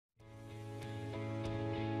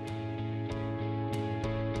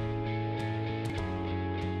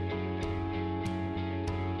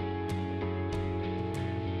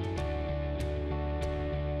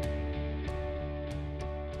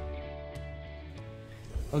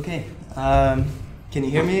Okay, can you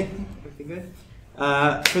hear me? Pretty good.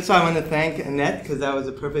 First of all, I want to thank Annette because that was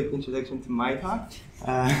a perfect introduction to my talk.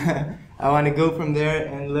 I want to go from there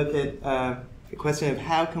and look at the question of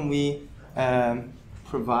how can we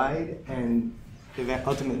provide and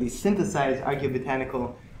ultimately synthesize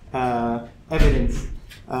archaeobotanical evidence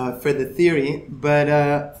for the theory.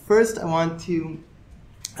 But first, I want to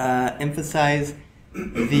emphasize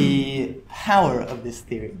the power of this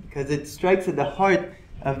theory because it strikes at the heart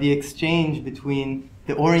of the exchange between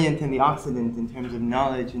the Orient and the Occident in terms of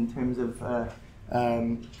knowledge, in terms of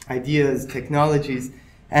ideas, technologies.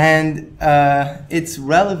 And it's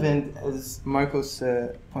relevant, as Marcos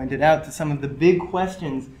pointed out, to some of the big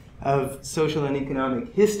questions of social and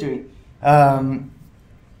economic history.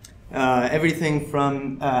 Everything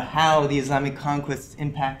from how the Islamic conquests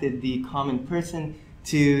impacted the common person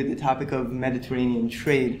to the topic of Mediterranean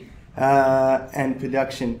trade and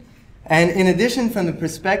production. And in addition, from the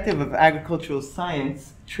perspective of agricultural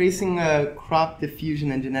science, tracing crop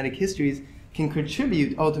diffusion and genetic histories can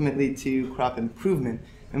contribute ultimately to crop improvement.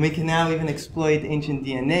 And we can now even exploit ancient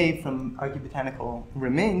DNA from archaeobotanical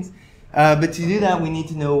remains. But to do that, we need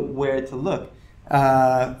to know where to look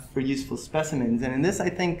for useful specimens. And in this, I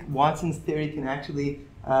think Watson's theory can actually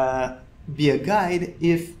be a guide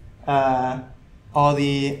if all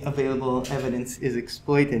the available evidence is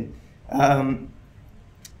exploited.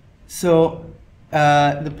 So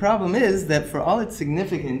the problem is that for all its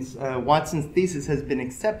significance, Watson's thesis has been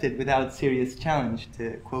accepted without serious challenge,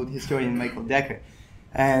 to quote historian Michael Decker.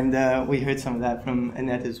 And we heard some of that from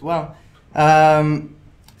Annette as well.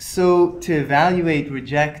 So to evaluate,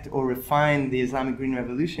 reject, or refine the Islamic Green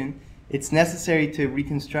Revolution, it's necessary to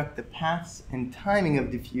reconstruct the paths and timing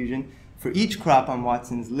of diffusion for each crop on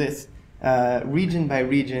Watson's list, region by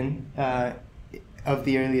region of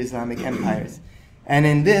the early Islamic empires. And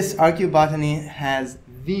in this, archaeobotany has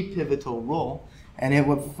the pivotal role. And in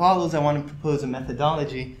what follows, I want to propose a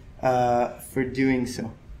methodology for doing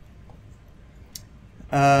so.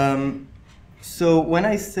 So when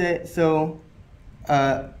I say,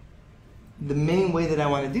 the main way that I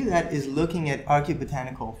want to do that is looking at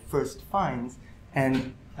archaeobotanical first finds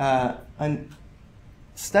and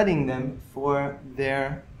studying them for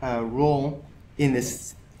their role in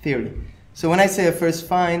this theory. So when I say a first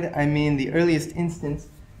find, I mean the earliest instance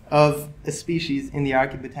of a species in the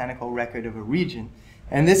archaeobotanical record of a region.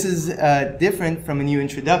 And this is different from a new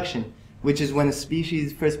introduction, which is when a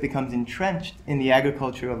species first becomes entrenched in the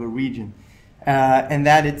agriculture of a region. And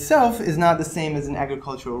that itself is not the same as an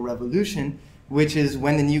agricultural revolution, which is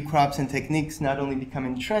when the new crops and techniques not only become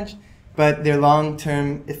entrenched, but their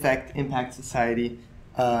long-term effect impacts society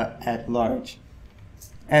at large.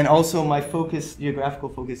 And also my focus, geographical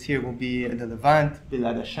focus here will be the Levant,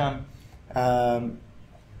 Bilad Hasham.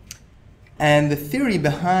 And the theory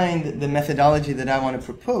behind the methodology that I want to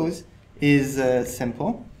propose is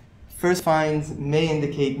simple. First finds may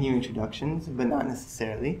indicate new introductions, but not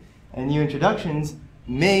necessarily. And new introductions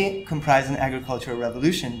may comprise an agricultural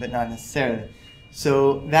revolution, but not necessarily.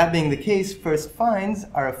 So that being the case, first finds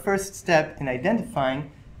are a first step in identifying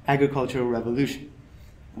agricultural revolution.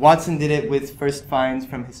 Watson did it with first finds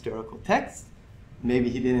from historical texts. Maybe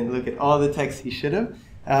he didn't look at all the texts he should have.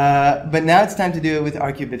 But now it's time to do it with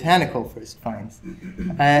archaeobotanical first finds.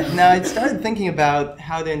 Now I started thinking about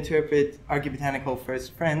how to interpret archaeobotanical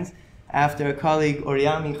first finds after a colleague,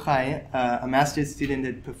 Oriam Michai, a master's student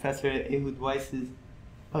at Professor Ehud Weiss's.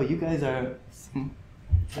 Oh, you guys are.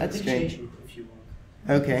 That's strange. If you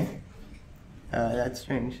want. Okay. That's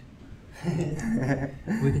strange.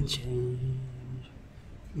 We can change.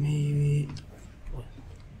 Maybe.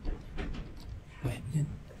 Wait, we can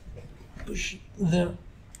push there.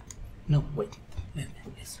 No, wait.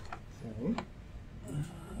 Yes. Sorry.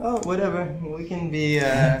 Oh, whatever. We can be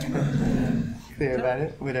clear about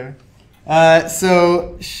it. Whatever.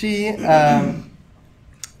 So she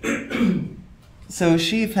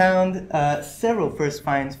found several first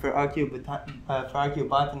finds for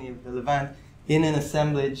archaeobotany of the Levant in an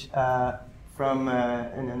assemblage from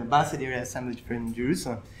an Abbasid era assemblage from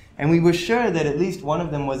Jerusalem. And we were sure that at least one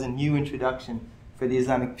of them was a new introduction for the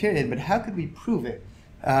Islamic period, but how could we prove it?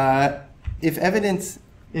 If absence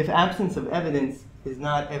of evidence is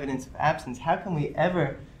not evidence of absence, how can we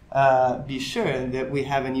ever be sure that we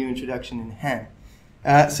have a new introduction in hand?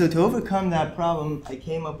 So to overcome that problem, I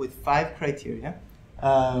came up with 5 criteria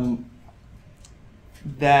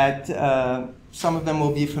that some of them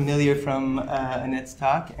will be familiar from Annette's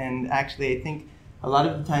talk, and actually I think a lot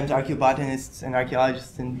of the times archaeobotanists and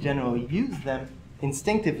archaeologists in general use them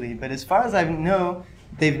instinctively, but as far as I know,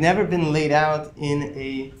 they've never been laid out in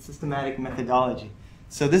a systematic methodology.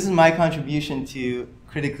 So this is my contribution to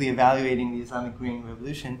critically evaluating the Islamic Green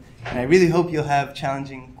Revolution, and I really hope you'll have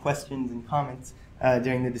challenging questions and comments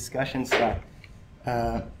during the discussion slot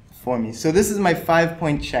for me. So this is my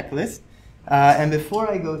 5-point checklist, and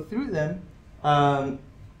before I go through them,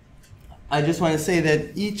 I just want to say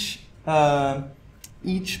that each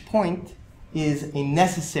point is a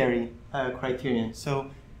necessary criterion.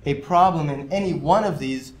 So a problem in any one of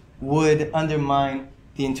these would undermine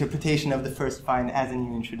the interpretation of the first find as a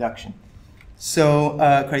new introduction. So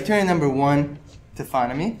criterion number 1,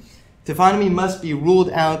 taphonomy. Taphonomy must be ruled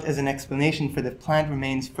out as an explanation for the plant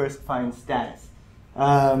remains first find status.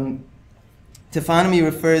 Taphonomy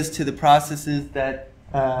refers to the processes that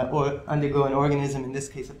or undergo an organism, in this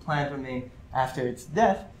case a plant, remain after its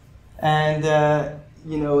death. And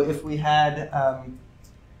you know, if we had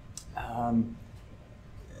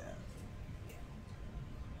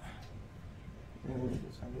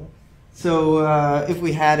if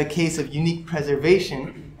we had a case of unique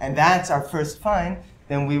preservation, and that's our first find,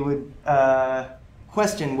 then we would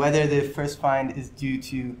question whether the first find is due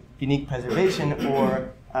to unique preservation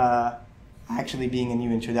or actually being a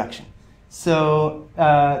new introduction. So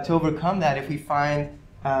to overcome that, if we find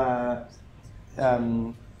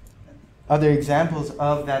other examples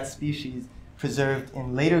of that species preserved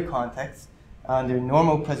in later contexts under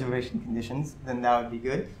normal preservation conditions, then that would be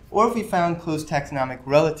good. Or if we found close taxonomic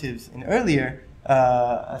relatives in earlier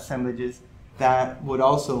assemblages, that would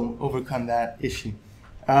also overcome that issue.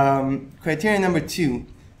 Criterion number 2,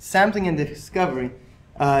 sampling and discovery.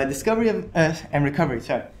 Discovery of the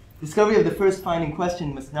first find in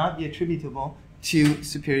question must not be attributable to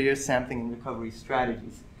superior sampling and recovery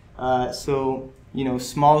strategies. So, you know,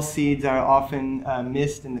 small seeds are often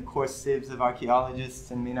missed in the coarse sieves of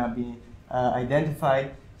archaeologists and may not be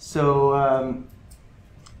identified. So,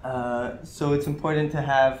 so it's important to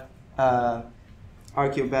have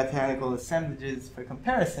archaeobotanical assemblages for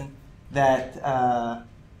comparison that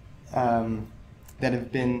that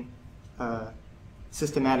have been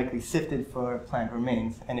systematically sifted for plant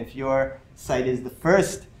remains. And if your site is the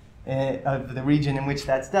first of the region in which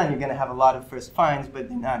that's done, you're going to have a lot of first finds, but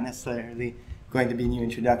they're not necessarily going to be new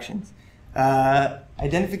introductions.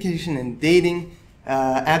 Identification and dating.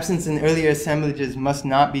 Absence in earlier assemblages must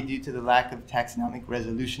not be due to the lack of taxonomic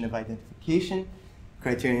resolution of identification.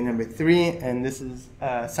 Criterion number 3, and this is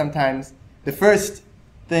sometimes the first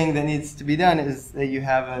thing that needs to be done, is that you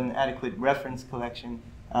have an adequate reference collection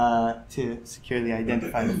to securely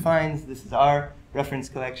identify the finds. This is our reference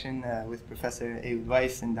collection with Professor Ehud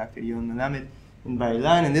Weiss and Dr. Yon Melamed in Bar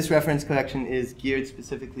Ilan, and this reference collection is geared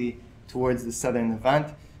specifically towards the southern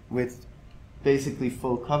Levant with basically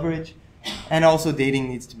full coverage, and also dating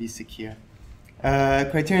needs to be secure.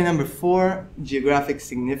 Criterion number 4, geographic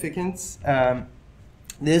significance.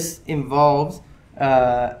 This involves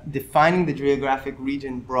defining the geographic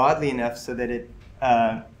region broadly enough so that it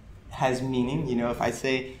has meaning. You know, if I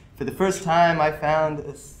say, for the first time I found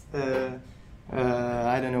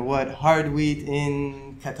I don't know what, hard wheat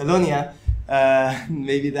in Catalonia,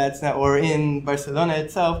 maybe that's not, or in Barcelona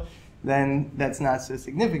itself, then that's not so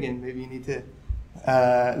significant. Maybe you need to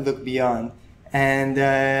look beyond. And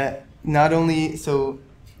not only, so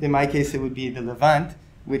in my case it would be the Levant,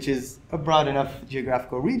 which is a broad enough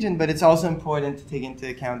geographical region, but it's also important to take into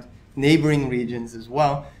account neighboring regions as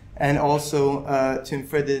well, and also to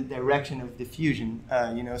infer the direction of diffusion.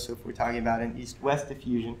 You know, so if we're talking about an east-west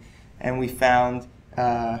diffusion, and we found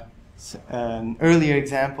an earlier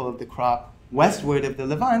example of the crop westward of the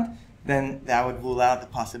Levant, then that would rule out the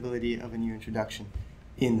possibility of a new introduction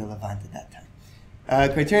in the Levant at that time.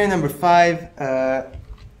 Criterion number 5,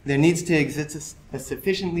 there needs to exist a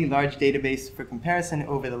sufficiently large database for comparison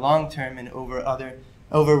over the long term and over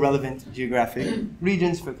relevant geographic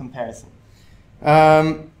regions for comparison.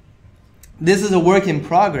 This is a work in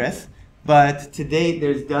progress, but to date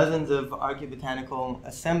there's dozens of archaeobotanical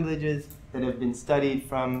assemblages that have been studied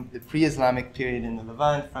from the pre-Islamic period in the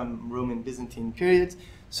Levant, from Roman Byzantine periods.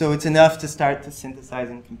 So it's enough to start to synthesize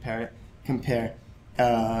and compare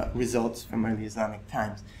results from early Islamic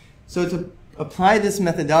times. So to apply this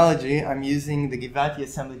methodology, I'm using the Givati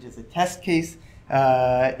assemblage as a test case.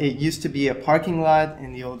 It used to be a parking lot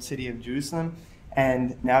in the old city of Jerusalem,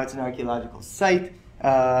 and now it's an archaeological site.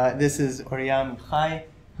 This is Oriam Chai,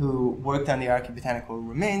 who worked on the archaeobotanical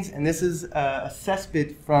remains, and this is a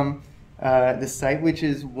cesspit from the site, which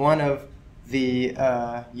is one of the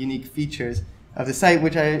unique features of the site,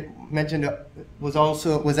 which I mentioned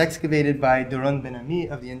was excavated by Doron Ben Ami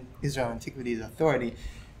of the Israel Antiquities Authority.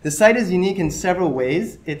 The site is unique in several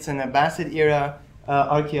ways. It's an Abbasid era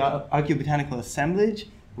archaeobotanical assemblage,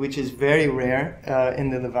 which is very rare in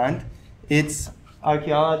the Levant. It's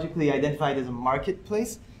archaeologically identified as a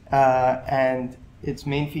marketplace, and its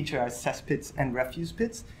main feature are cesspits and refuse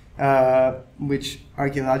pits, which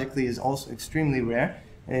archaeologically is also extremely rare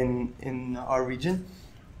in our region.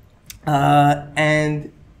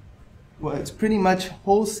 And well, it's pretty much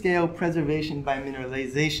whole-scale preservation by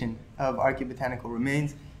mineralization of archaeobotanical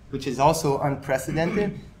remains, which is also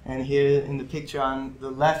unprecedented. And here in the picture on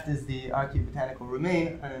the left is the archaeobotanical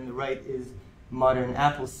remain, and on the right is modern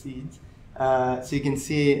apple seeds. So you can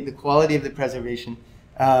see the quality of the preservation,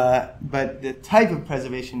 but the type of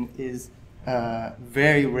preservation is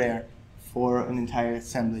very rare for an entire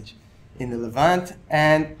assemblage in the Levant.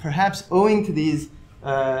 And perhaps owing to these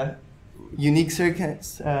unique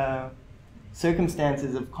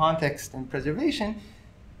circumstances of context and preservation,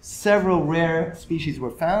 several rare species were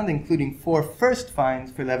found, including 4 first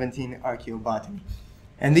finds for Levantine archaeobotany.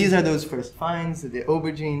 And these are those first finds: the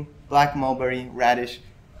aubergine, black mulberry, radish,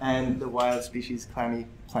 and the wild species clammy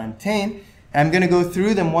plantain. I'm going to go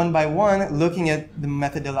through them one by one, looking at the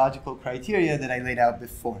methodological criteria that I laid out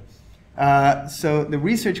before. So the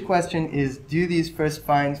research question is, do these first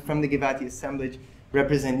finds from the Givati assemblage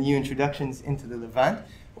represent new introductions into the Levant,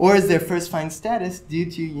 or is their first find status due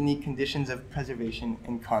to unique conditions of preservation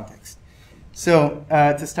and context? So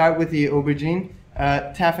to start with the aubergine,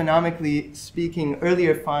 taphonomically speaking,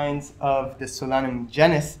 earlier finds of the Solanum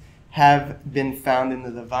genus have been found in the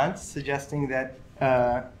Levant, suggesting that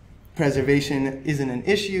preservation isn't an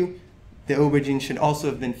issue. The aubergine should also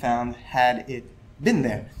have been found had it been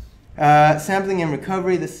there. Sampling and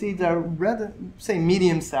recovery, the seeds are rather, say,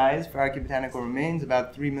 medium size for archaeobotanical remains,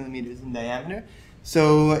 about 3 millimeters in diameter.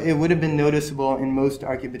 So it would have been noticeable in most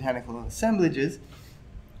archaeobotanical assemblages.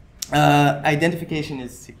 Identification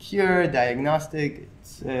is secure, diagnostic.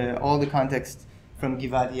 All the contexts from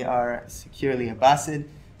Givati are securely Abbasid,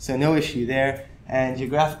 so no issue there. And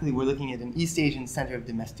geographically, we're looking at an East Asian center of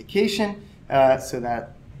domestication, so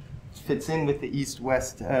that fits in with the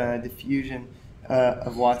East-West diffusion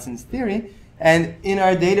of Watson's theory. And in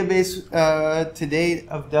our database to date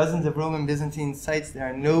of dozens of Roman Byzantine sites, there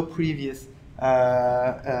are no previous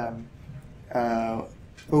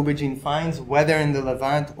aubergine finds, whether in the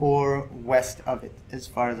Levant or west of it, as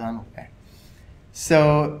far as I'm aware.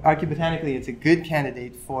 So archaeobotanically, it's a good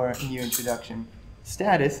candidate for new introduction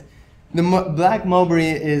status. The black mulberry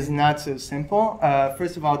is not so simple.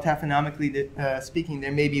 First of all, taphonomically speaking,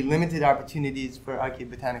 there may be limited opportunities for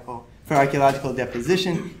archaeological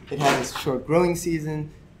deposition. It has a short growing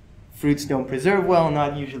season. Fruits don't preserve well,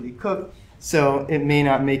 not usually cooked, so it may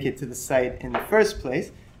not make it to the site in the first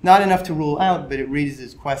place. Not enough to rule out, but it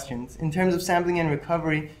raises questions. In terms of sampling and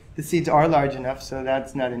recovery, the seeds are large enough, so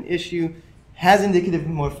that's not an issue. Has indicative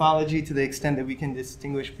morphology to the extent that we can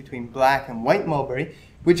distinguish between black and white mulberry,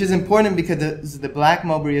 which is important because the black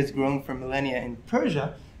mulberry is grown for millennia in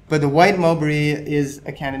Persia, but the white mulberry is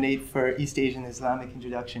a candidate for East Asian Islamic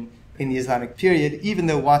introduction in the Islamic period, even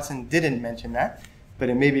though Watson didn't mention that, but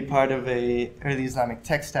it may be part of a early Islamic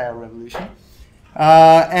textile revolution.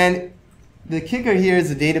 And the kicker here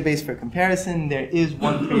is a database for comparison. There is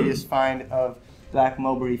one previous find of black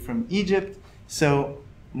mulberry from Egypt, so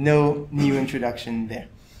no new introduction there.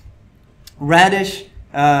 Radish,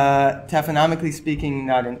 taphonomically speaking,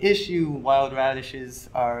 not an issue. Wild radishes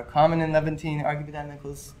are common in Levantine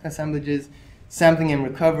archaeobotanical assemblages. Sampling and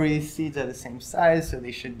recovery, seeds are the same size, so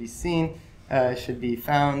they should be seen, should be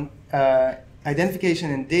found. Identification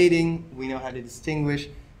and dating, we know how to distinguish,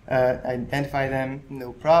 identify them,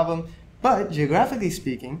 no problem. But geographically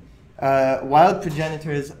speaking, wild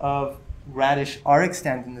progenitors of radish are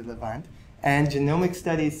extant in the Levant, and genomic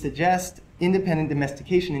studies suggest independent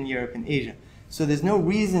domestication in Europe and Asia. So there's no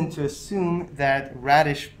reason to assume that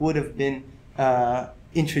radish would have been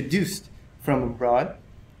introduced from abroad.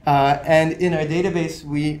 And in our database,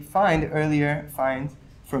 we find earlier finds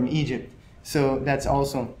from Egypt. So that's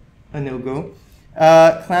also a no-go.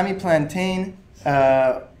 Clammy plantain,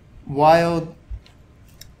 wild.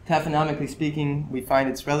 Taphonomically speaking, we find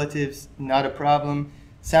its relatives, not a problem.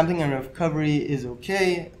 Sampling and recovery is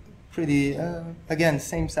okay. Pretty, again,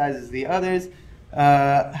 same size as the others.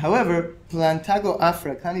 However, Plantago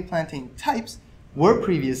afra, clammy plantain types, were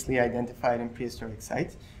previously identified in prehistoric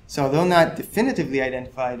sites. So although not definitively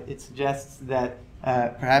identified, it suggests that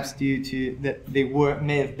perhaps due to that they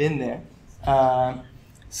may have been there.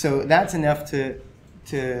 So that's enough to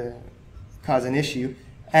cause an issue.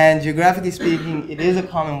 And geographically speaking, it is a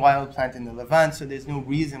common wild plant in the Levant, so there's no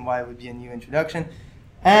reason why it would be a new introduction.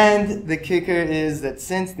 And the kicker is that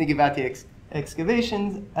since the Givati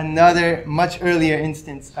excavations, another much earlier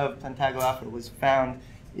instance of Plantago afra was found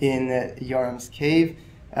in Yoram's cave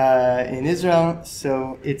in Israel,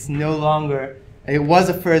 so it's no longer It was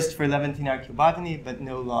a first for Levantine archaeobotany, but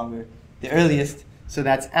no longer the earliest, so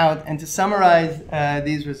that's out. And to summarize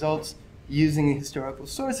these results using historical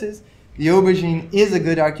sources, the aubergine is a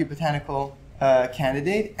good archaeobotanical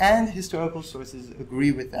candidate, and historical sources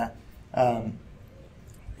agree with that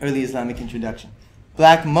early Islamic introduction.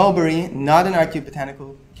 Black mulberry, not an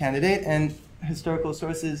archaeobotanical candidate, and historical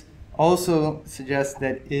sources also suggest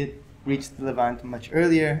that it reached the Levant much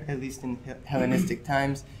earlier, at least in Hellenistic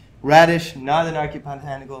times. Radish, not an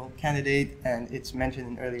archaeobotanical candidate, and it's mentioned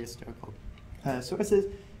in earlier historical sources,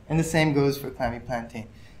 and the same goes for clammy plantain.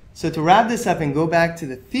 So to wrap this up and go back to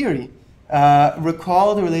the theory,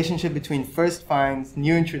 recall the relationship between first finds,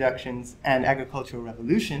 new introductions, and agricultural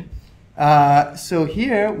revolution. So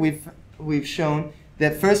here we've shown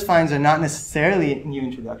that first finds are not necessarily new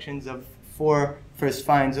introductions. Of 4 first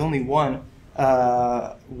finds, only one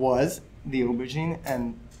was the aubergine,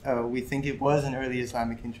 and we think it was an early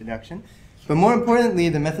Islamic introduction. But more importantly,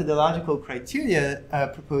 the methodological criteria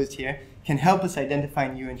proposed here can help us identify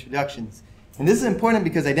new introductions. And this is important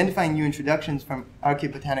because identifying new introductions from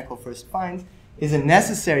archaeobotanical first finds is a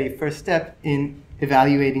necessary first step in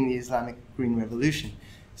evaluating the Islamic Green Revolution.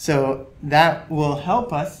 So that will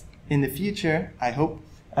help us in the future, I hope,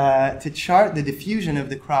 to chart the diffusion of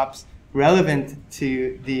the crops relevant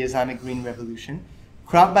to the Islamic Green Revolution,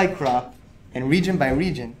 crop by crop and region by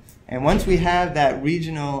region. And once we have that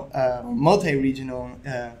regional, multi-regional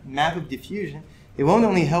map of diffusion, it won't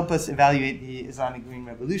only help us evaluate the Islamic Green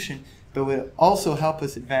Revolution, but will also help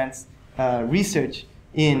us advance research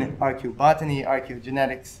in archaeobotany,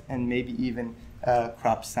 archaeogenetics, and maybe even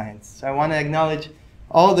crop science. So I want to acknowledge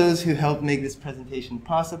all those who helped make this presentation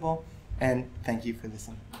possible, and thank you for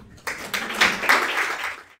listening.